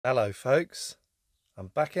Hello folks, I'm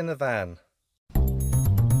back in the van.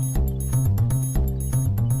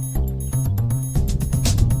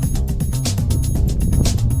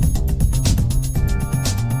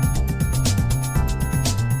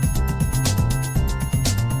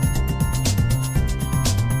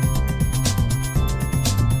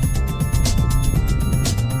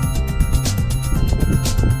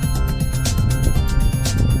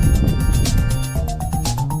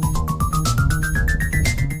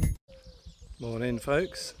 Morning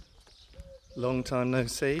folks, long time no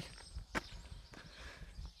see.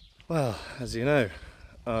 Well, as you know,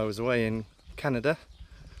 I was away in Canada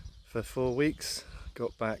for 4 weeks,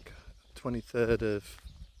 got back 23rd of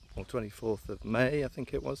or 24th of May I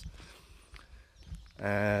think it was,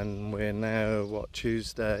 and we're now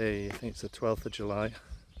Tuesday, I think it's the 12th of July,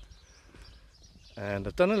 and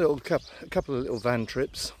I've done a couple of little van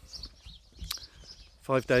trips.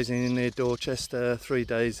 5 days in near Dorchester, 3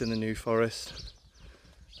 days in the New Forest.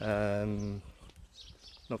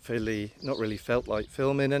 Not really felt like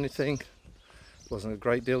filming anything. Wasn't a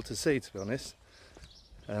great deal to see, to be honest.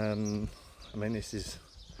 I mean, this is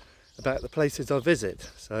about the places I visit,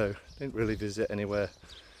 so I didn't really visit anywhere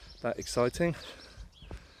that exciting.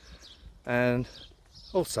 And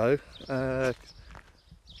also,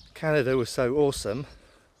 Canada was so awesome.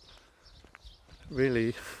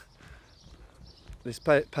 Really, this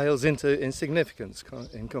pales into insignificance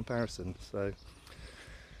in comparison. So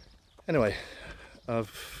anyway,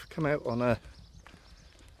 I've come out on a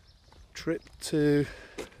trip to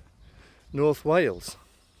North Wales,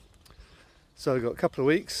 so I've got a couple of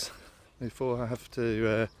weeks before I have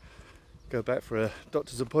to go back for a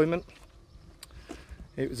doctor's appointment.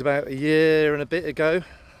 It was about a year and a bit ago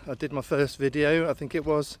I did my first video, I think it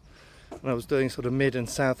was, and I was doing sort of mid and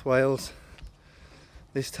south Wales.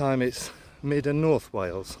 This time it's mid and north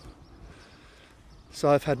Wales. So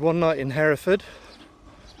I've had one night in Hereford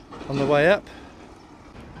on the way up,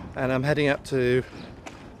 and I'm heading up to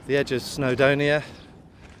the edge of Snowdonia,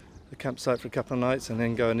 the campsite, for a couple of nights, and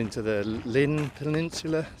then going into the Lynn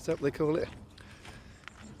Peninsula, is that what they call it?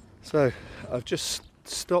 So I've just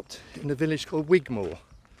stopped in a village called Wigmore.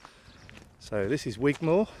 So this is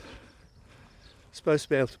Wigmore. Supposed to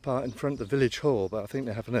be able to park in front of the village hall, but I think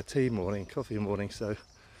they're having a coffee morning, so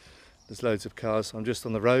there's loads of cars. I'm just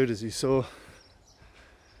on the road, as you saw,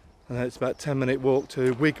 and it's about a 10-minute walk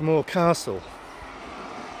to Wigmore Castle.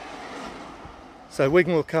 So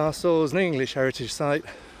Wigmore Castle is an English heritage site.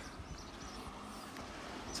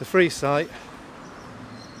 It's a free site,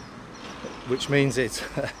 which means it's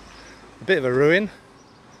a bit of a ruin.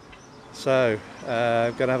 So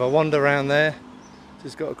I'm going to have a wander around there.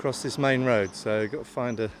 Just got across this main road, so I've got to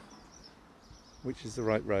find which is the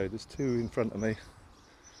right road. There's two in front of me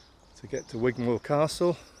to get to Wigmore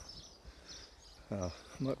Castle. Oh,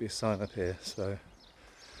 might be a sign up here, so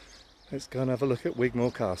let's go and have a look at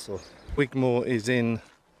Wigmore Castle. Wigmore is in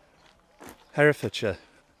Herefordshire.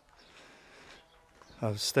 I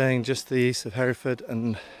was staying just to the east of Hereford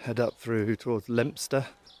and head up through towards Leinster,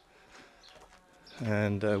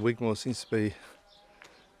 and Wigmore seems to be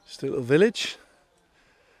just a little village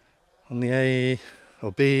on the A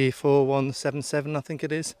or B4177, I think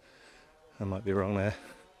it is. I might be wrong there.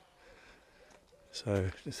 So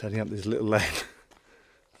just heading up this little lane.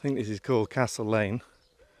 I think this is called Castle Lane.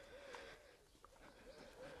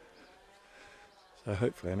 So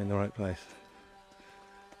hopefully I'm in the right place.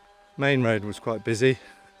 Main road was quite busy,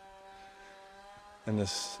 and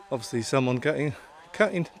there's obviously someone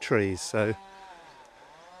cutting trees, so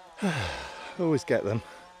always get them.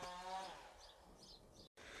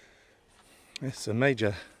 It's a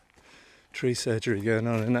major tree surgery going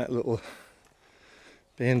on in that little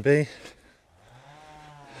B&B.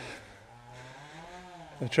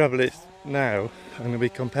 The trouble is now I'm going to be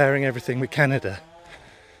comparing everything with Canada,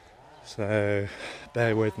 so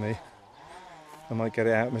bear with me. I might get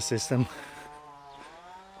it out of my system.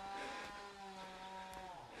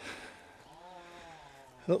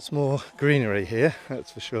 Lots more greenery here,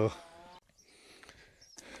 that's for sure.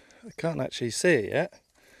 I can't actually see it yet,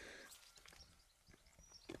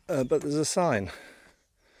 but there's a sign.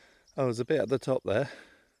 Oh, there's a bit at the top there.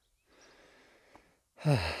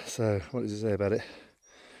 So what does it say about it?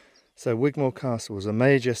 So Wigmore Castle was a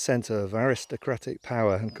major centre of aristocratic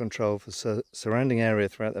power and control for the surrounding area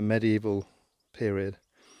throughout the medieval period.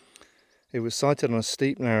 It was sited on a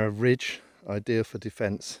steep narrow ridge, ideal for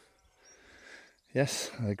defence. Yes,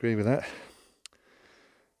 I agree with that.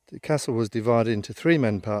 The castle was divided into 3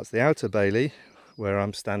 main parts: the outer bailey, where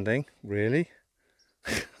I'm standing. Really?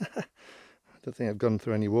 I don't think I've gone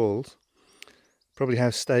through any walls. Probably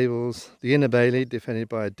house stables. The inner bailey, defended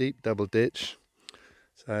by a deep double ditch.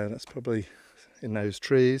 So that's probably in those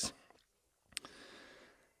trees.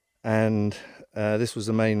 And this was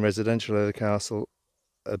the main residential area of the castle.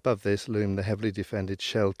 Above this loomed the heavily defended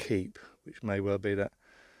Shell Keep, which may well be that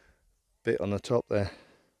bit on the top there.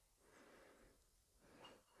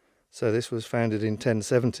 So this was founded in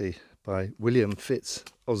 1070 by William Fitz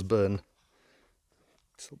Osborne,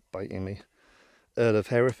 still biting me, Earl of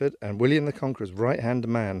Hereford, and William the Conqueror's right-hand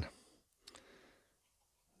man.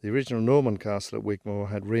 The original Norman castle at Wigmore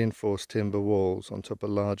had reinforced timber walls on top of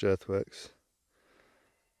large earthworks.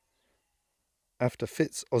 After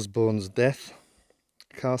Fitz Osborne's death,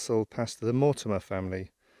 the castle passed to the Mortimer family,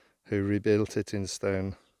 who rebuilt it in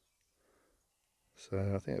stone.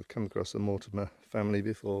 So I think I've come across the Mortimer family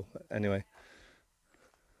before. But anyway,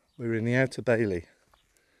 we're in the Outer Bailey.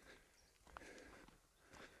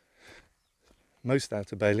 Most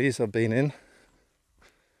Outer Baileys I've been in,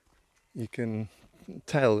 you can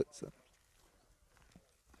tell it's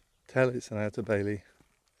an Outer Bailey.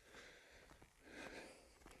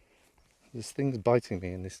 There's things biting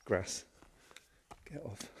me in this grass. Get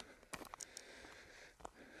off.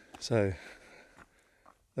 So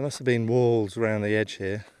there must have been walls around the edge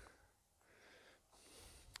here.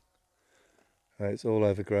 It's all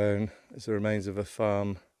overgrown. There's the remains of a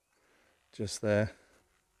farm just there.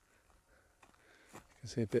 You can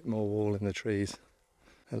see a bit more wall in the trees.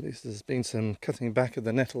 At least there's been some cutting back of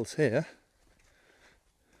the nettles here.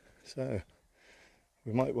 So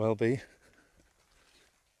we might well be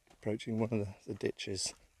approaching one of the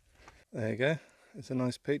ditches. There you go. It's a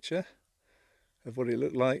nice picture of what it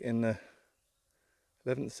looked like in the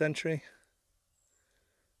 11th century.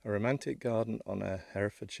 A romantic garden on a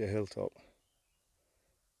Herefordshire hilltop.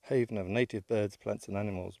 Haven of native birds, plants and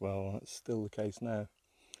animals. Well, that's still the case now.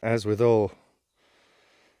 As with all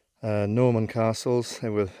Norman castles, they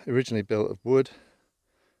were originally built of wood,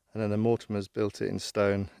 and then the Mortimers built it in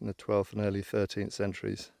stone in the 12th and early 13th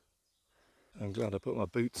centuries. I'm glad I put my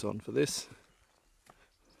boots on for this.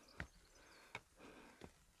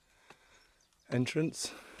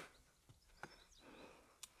 Entrance.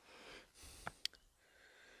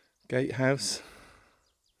 Gatehouse.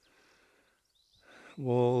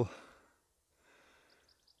 Wall.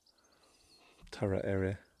 Turret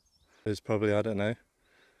area. There's probably, I don't know,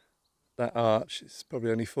 that arch is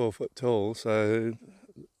probably only 4 foot tall, so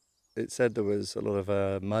it said there was a lot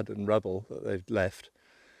of mud and rubble that they've left.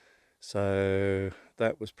 So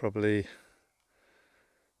that was probably,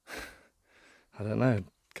 I don't know,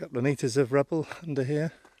 a couple of metres of rubble under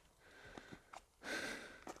here.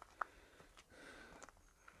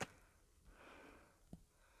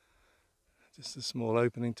 Just a small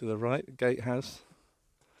opening to the right, gatehouse.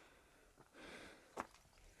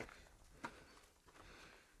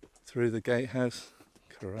 Through the gatehouse,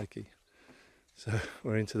 crikey. So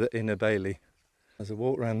we're into the Inner Bailey. There's a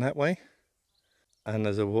walk round that way, and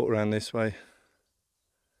there's a walk round this way.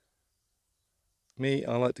 Me,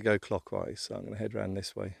 I like to go clockwise, so I'm going to head round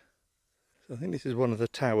this way. So I think this is one of the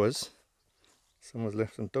towers. Someone's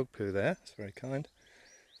left some dog poo there, it's very kind.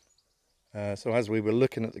 So as we were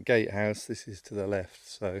looking at the gatehouse, this is to the left,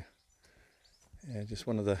 so yeah, just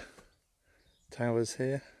one of the towers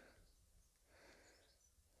here.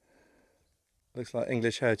 Looks like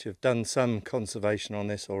English Heritage have done some conservation on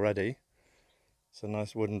this already. Some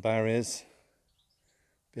nice wooden barriers,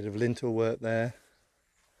 bit of lintel work there,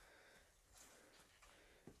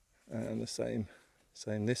 and the same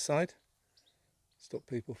this side. Stop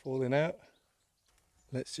people falling out.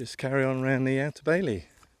 Let's just carry on around the Outer Bailey.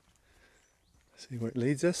 See where it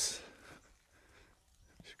leads us.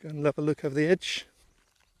 Should go and have a look over the edge.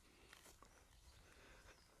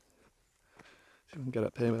 See if we can get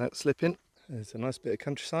up here without slipping. There's a nice bit of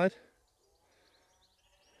countryside.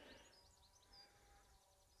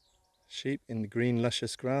 Sheep in the green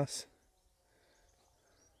luscious grass.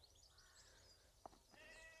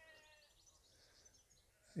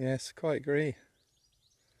 Yes, quite agree.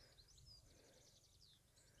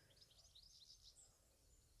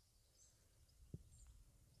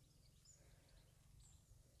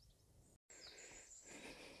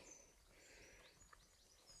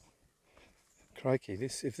 Crikey,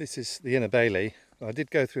 if this is the Inner Bailey, I did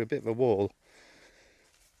go through a bit of a wall,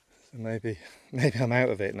 so maybe I'm out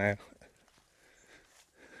of it now.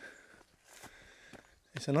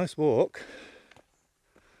 It's a nice walk.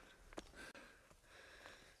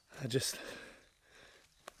 I've just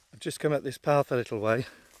come up this path a little way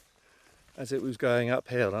as it was going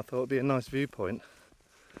uphill, and I thought it'd be a nice viewpoint,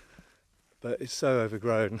 but it's so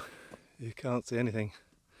overgrown you can't see anything,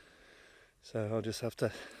 so I'll just have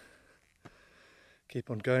to keep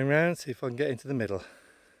on going round, see if I can get into the middle.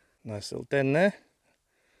 Nice little den there,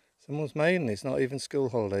 Someone's made, and it's not even school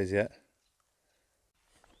holidays yet.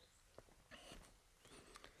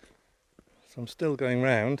 So I'm still going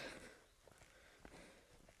round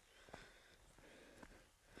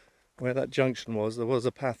where that junction was. There was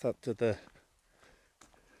a path up to the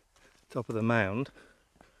top of the mound.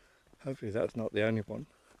 Hopefully that's not the only one.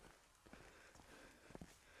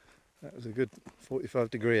 That was a good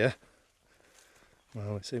 45-degree.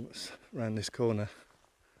 Well, let's see what's around this corner.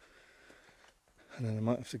 And then I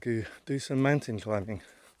might have to go do some mountain climbing.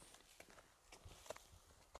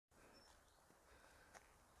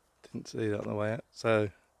 Didn't see that on the way out. So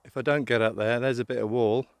if I don't get up there, there's a bit of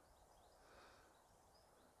wall.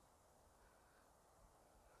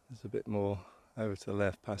 There's a bit more over to the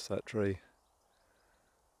left past that tree.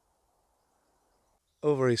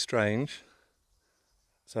 All very strange.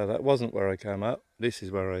 So that wasn't where I came up. This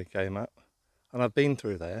is where I came up. And I've been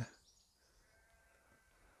through there.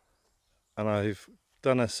 And I've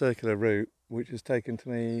done a circular route which has taken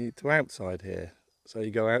me to outside here. So you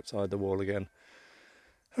go outside the wall again.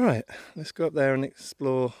 Alright, let's go up there and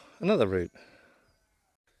explore another route.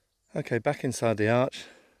 Okay, back inside the arch.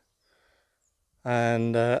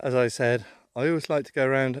 And as I said, I always like to go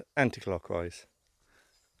around anti-clockwise.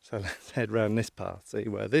 So let's head round this path, see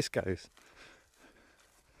where this goes.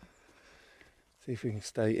 See if we can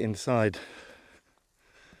stay inside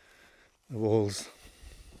the walls.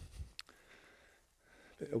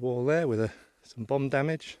 Bit of wall there with some bomb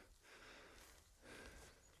damage.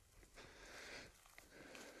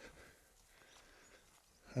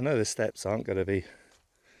 I know the steps aren't going to be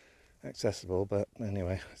accessible, but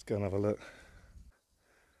anyway, let's go and have a look.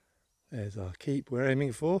 There's our keep we're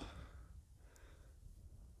aiming for.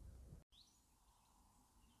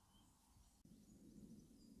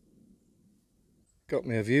 Got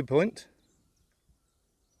me a viewpoint.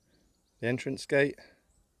 The entrance gate.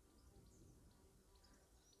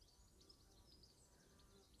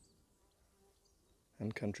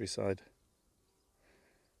 And countryside.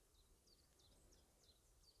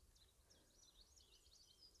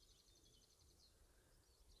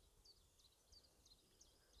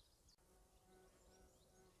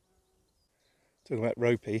 Talking about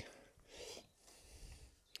ropey.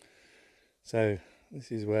 So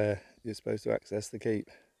this is where you're supposed to access the keep.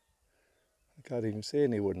 I can't even see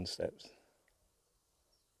any wooden steps.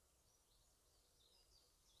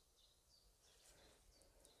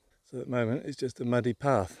 So at the moment it's just a muddy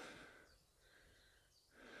path,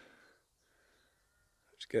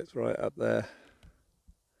 which gets right up there.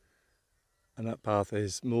 And that path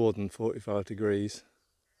is more than 45 degrees,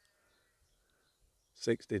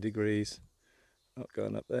 60 degrees, not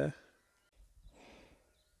going up there.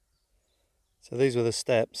 So these were the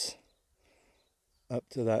steps up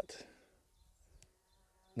to that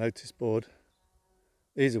notice board.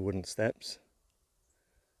 These are wooden steps.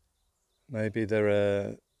 Maybe there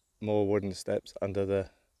are more wooden steps under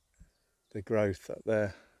the growth up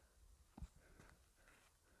there.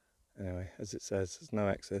 Anyway, as it says, there's no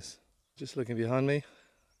access. Just looking behind me,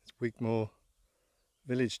 it's Wigmore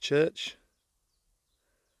Village Church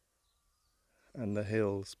and the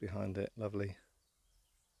hills behind it, lovely.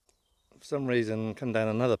 For some reason, come down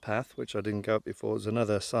another path, which I didn't go up before. There's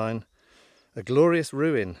another sign, a glorious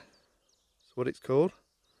ruin. That's what it's called.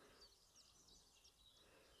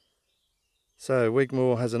 So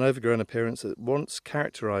Wigmore has an overgrown appearance that once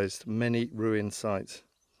characterised many ruined sites.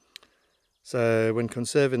 So when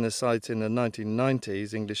conserving the site in the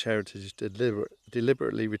 1990s, English Heritage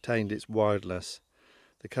deliberately retained its wildness.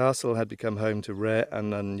 The castle had become home to rare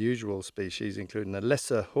and unusual species, including the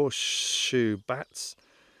lesser horseshoe bats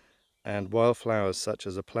and wildflowers such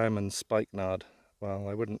as a ploughman's spikenard. Well,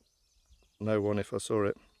 I wouldn't know one if I saw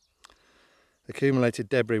it. Accumulated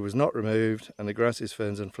debris was not removed, and the grasses,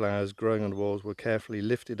 ferns and flowers growing on the walls were carefully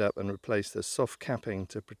lifted up and replaced as soft capping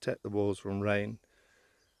to protect the walls from rain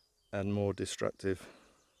and more destructive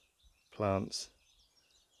plants.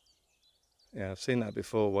 Yeah, I've seen that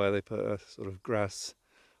before, where they put a sort of grass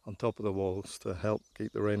on top of the walls to help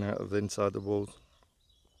keep the rain out of inside the walls.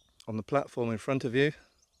 On the platform in front of you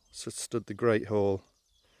stood the Great Hall,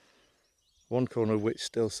 one corner of which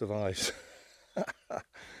still survives.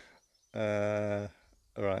 Alright,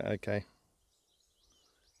 okay.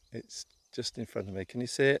 It's just in front of me. Can you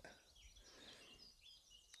see it?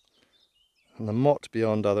 And the motte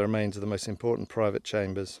beyond are the remains of the most important private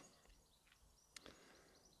chambers.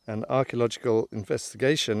 And archaeological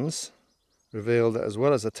investigations revealed that as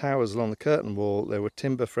well as the towers along the curtain wall, there were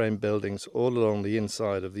timber frame buildings all along the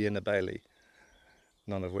inside of the inner bailey,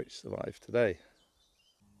 none of which survive today.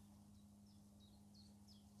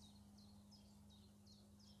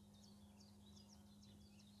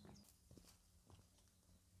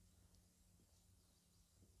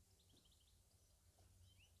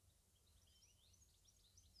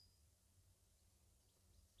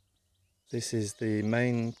 This is the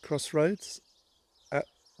main crossroads at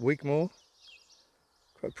Wigmore.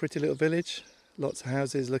 Quite a pretty little village, lots of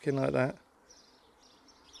houses looking like that,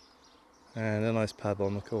 and a nice pub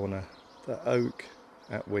on the corner, the Oak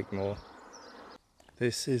at Wigmore.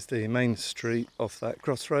 This is the main street off that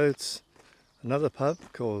crossroads, another pub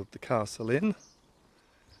called the Castle Inn,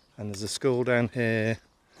 and there's a school down here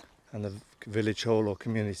and the village hall or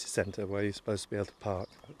community centre where you're supposed to be able to park,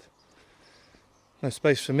 but no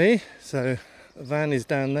space for me, so the van is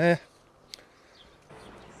down there.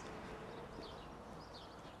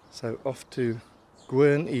 So off to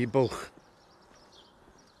Gwern y Bwlch.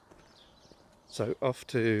 So off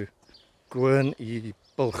to Gwern y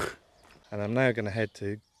Bwlch, and I'm now going to head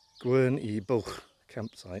to Gwern y Bwlch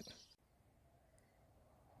campsite.